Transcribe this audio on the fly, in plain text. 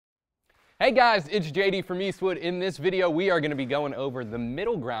Hey guys, it's JD from Eastwood. In this video, we are going to be going over the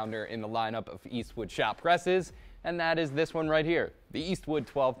middle grounder in the lineup of Eastwood shop presses, and that is this one right here, the Eastwood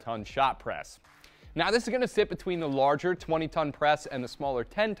 12-ton shop press. Now this is going to sit between the larger 20-ton press and the smaller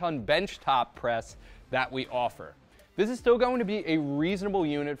 10-ton benchtop press that we offer. This is still going to be a reasonable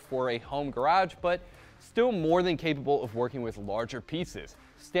unit for a home garage, but still more than capable of working with larger pieces,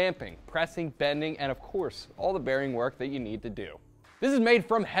 stamping, pressing, bending, and of course, all the bearing work that you need to do. This is made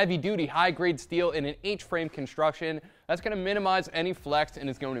from heavy-duty, high-grade steel in an H-frame construction that's going to minimize any flex and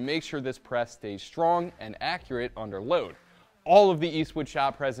is going to make sure this press stays strong and accurate under load. All of the Eastwood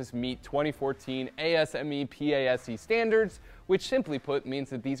shop presses meet 2014 ASME PASE standards, which simply put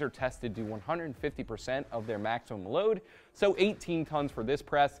means that these are tested to 150% of their maximum load, so 18 tons for this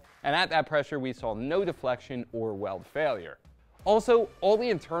press, and at that pressure we saw no deflection or weld failure. Also, all the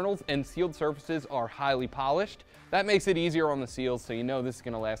internals and sealed surfaces are highly polished. That makes it easier on the seals, so you know this is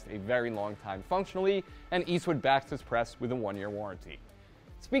going to last a very long time functionally, and Eastwood backs this press with a 1-year warranty.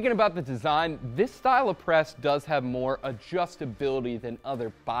 Speaking about the design, this style of press does have more adjustability than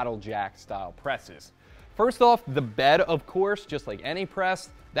other bottle jack style presses. First off, the bed, of course, just like any press,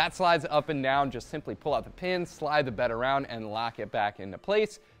 that slides up and down. Just simply pull out the pins, slide the bed around, and lock it back into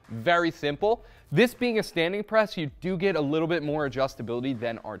place. Very simple. This being a standing press, you do get a little bit more adjustability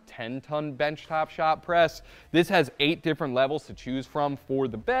than our 10-ton benchtop shop press. This has 8 different levels to choose from for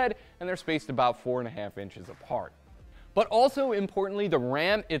the bed, and they're spaced about 4.5 inches apart. But also importantly, the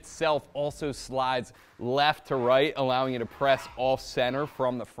ram itself also slides left to right, allowing you to press off center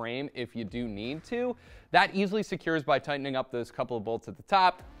from the frame if you do need to. That easily secures by tightening up those couple of bolts at the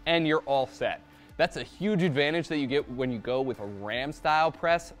top, and you're all set. That's a huge advantage that you get when you go with a ram style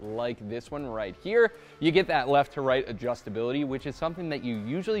press like this one right here. You get that left to right adjustability, which is something that you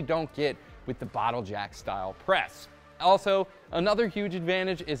usually don't get with the bottle jack style press. Also, another huge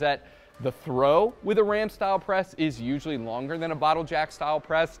advantage is that the throw with a ram style press is usually longer than a bottle jack style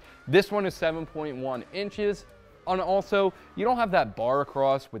press. This one is 7.1 inches. And also, you don't have that bar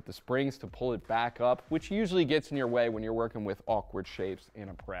across with the springs to pull it back up, which usually gets in your way when you're working with awkward shapes in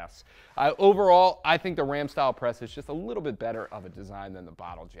a press. Overall, I think the ram style press is just a little bit better of a design than the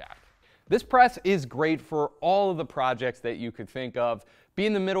bottle jack. This press is great for all of the projects that you could think of.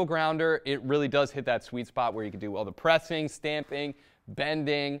 Being the middle grounder, it really does hit that sweet spot where you can do all the pressing, stamping,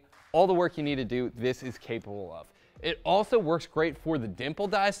 bending, all the work you need to do, this is capable of. It also works great for the dimple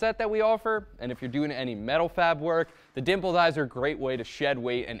die set that we offer, and if you're doing any metal fab work, the dimple dies are a great way to shed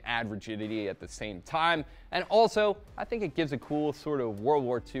weight and add rigidity at the same time. And also, I think it gives a cool sort of World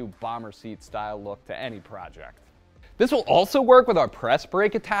War II bomber seat style look to any project. This will also work with our press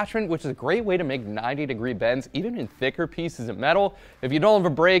brake attachment, which is a great way to make 90-degree bends, even in thicker pieces of metal. If you don't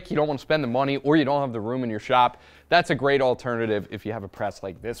have a brake, you don't want to spend the money, or you don't have the room in your shop, that's a great alternative if you have a press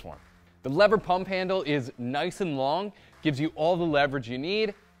like this one. The lever pump handle is nice and long, gives you all the leverage you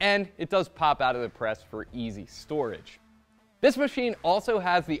need, and it does pop out of the press for easy storage. This machine also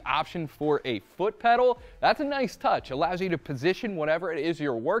has the option for a foot pedal. That's a nice touch. Allows you to position whatever it is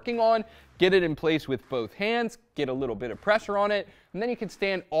you're working on, get it in place with both hands, get a little bit of pressure on it, and then you can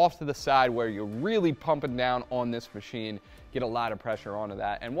stand off to the side where you're really pumping down on this machine, get a lot of pressure onto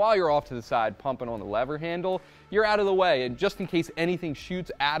that. And while you're off to the side pumping on the lever handle, you're out of the way. And just in case anything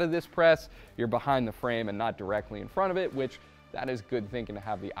shoots out of this press, you're behind the frame and not directly in front of it, which that is good thinking to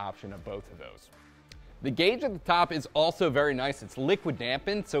have the option of both of those. The gauge at the top is also very nice. It's liquid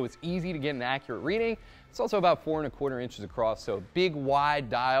dampened, so it's easy to get an accurate reading. It's also about 4.25 inches across, so a big wide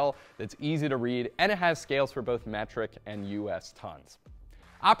dial that's easy to read, and it has scales for both metric and US tons.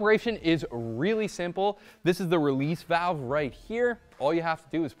 Operation is really simple. This is the release valve right here. All you have to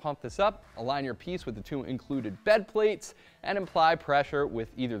do is pump this up, align your piece with the 2 included bed plates, and apply pressure with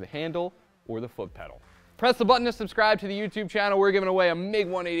either the handle or the foot pedal. Press the button to subscribe to the YouTube channel. We're giving away a MiG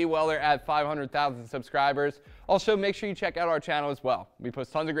 180 welder at 500,000 subscribers. Also, make sure you check out our channel as well. We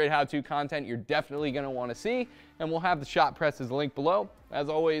post tons of great how-to content you're definitely going to want to see, and we'll have the shop presses linked below. As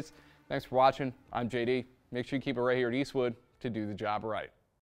always, thanks for watching. I'm JD. Make sure you keep it right here at Eastwood to do the job right.